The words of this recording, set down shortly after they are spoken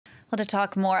Well, to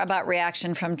talk more about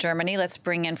reaction from Germany, let's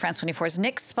bring in France 24's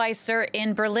Nick Spicer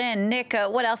in Berlin. Nick,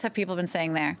 what else have people been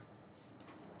saying there?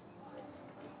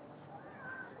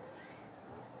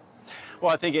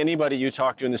 Well, I think anybody you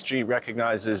talk to in the street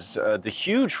recognizes the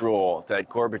huge role that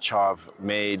Gorbachev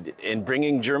made in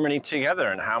bringing Germany together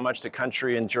and how much the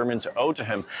country and Germans owe to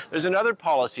him. There's another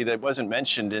policy that wasn't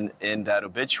mentioned in that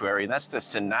obituary, and that's the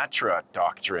Sinatra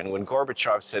doctrine. When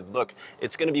Gorbachev said, look,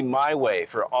 it's going to be my way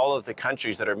for all of the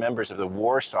countries that are members of the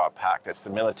Warsaw Pact, that's the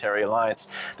military alliance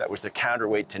that was the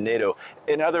counterweight to NATO.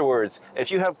 In other words, if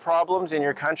you have problems in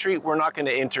your country, we're not going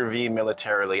to intervene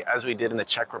militarily, as we did in the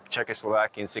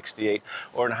Czechoslovakia in '68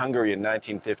 or in Hungary in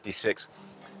 1956.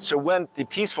 So when the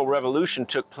peaceful revolution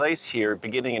took place here,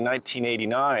 beginning in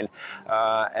 1989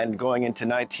 and going into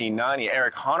 1990,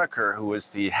 Erich Honecker, who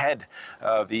was the head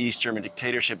of the East German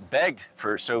dictatorship, begged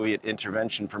for Soviet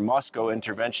intervention, for Moscow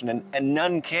intervention, and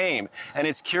none came. And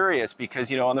it's curious because,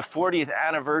 you know, on the 40th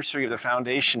anniversary of the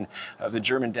foundation of the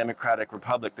German Democratic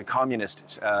Republic, the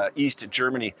communist East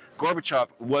Germany, Gorbachev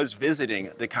was visiting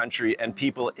the country, and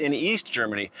people in East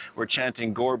Germany were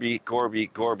chanting Gorby, Gorby,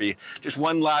 Gorby. Just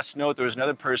one last note, there was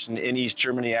another person in East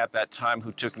Germany at that time who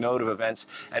took note of events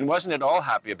and wasn't at all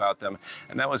happy about them,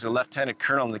 and that was a lieutenant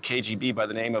colonel in the KGB by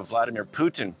the name of Vladimir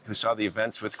Putin, who saw the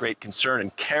events with great concern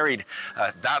and carried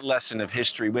that lesson of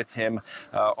history with him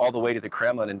all the way to the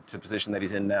Kremlin and to the position that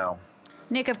he's in now.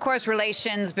 Nick, of course,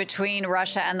 relations between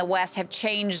Russia and the West have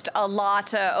changed a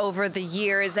lot over the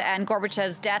years, and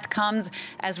Gorbachev's death comes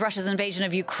as Russia's invasion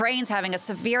of Ukraine is having a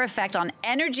severe effect on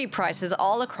energy prices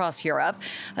all across Europe.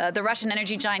 The Russian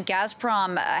energy giant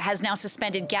Gazprom has now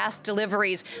suspended gas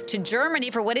deliveries to Germany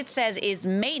for what it says is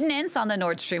maintenance on the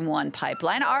Nord Stream 1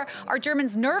 pipeline. Are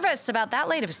Germans nervous about that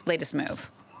latest move?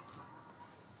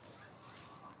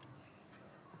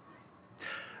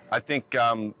 I think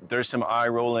there's some eye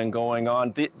rolling going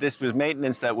on. This was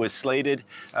maintenance that was slated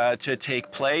to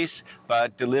take place,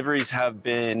 but deliveries have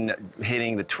been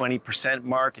hitting the 20%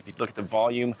 mark. If you look at the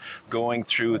volume going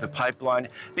through the pipeline,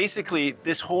 basically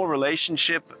this whole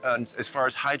relationship as far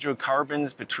as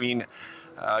hydrocarbons between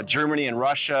Germany and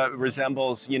Russia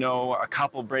resembles, you know, a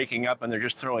couple breaking up and they're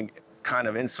just throwing kind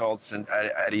of insults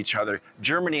at each other.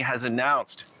 Germany has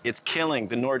announced it's killing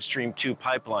the Nord Stream 2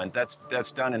 pipeline.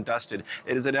 That's done and dusted.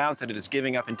 It has announced that it is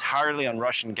giving up entirely on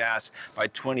Russian gas by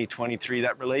 2023.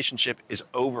 That relationship is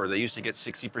over. They used to get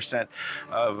 60%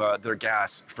 of their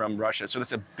gas from Russia. So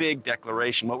that's a big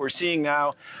declaration. What we're seeing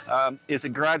now is a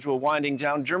gradual winding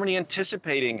down. Germany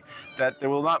anticipating that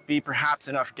there will not be perhaps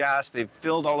enough gas. They've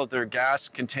filled all of their gas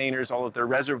containers, all of their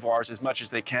reservoirs as much as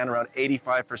they can, around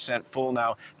 85% full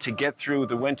now, to get through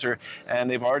the winter. And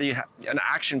they've already an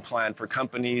action plan for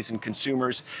companies and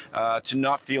consumers to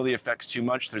not feel the effects too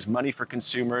much. There's money for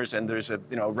consumers, and there's a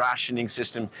rationing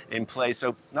system in place.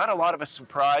 So not a lot of a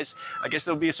surprise. I guess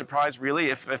there'll be a surprise really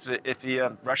if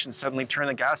the Russians suddenly turn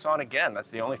the gas on again.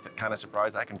 That's the only kind of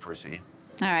surprise I can foresee.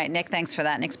 All right, Nick, thanks for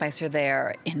that. Nick Spicer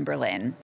there in Berlin.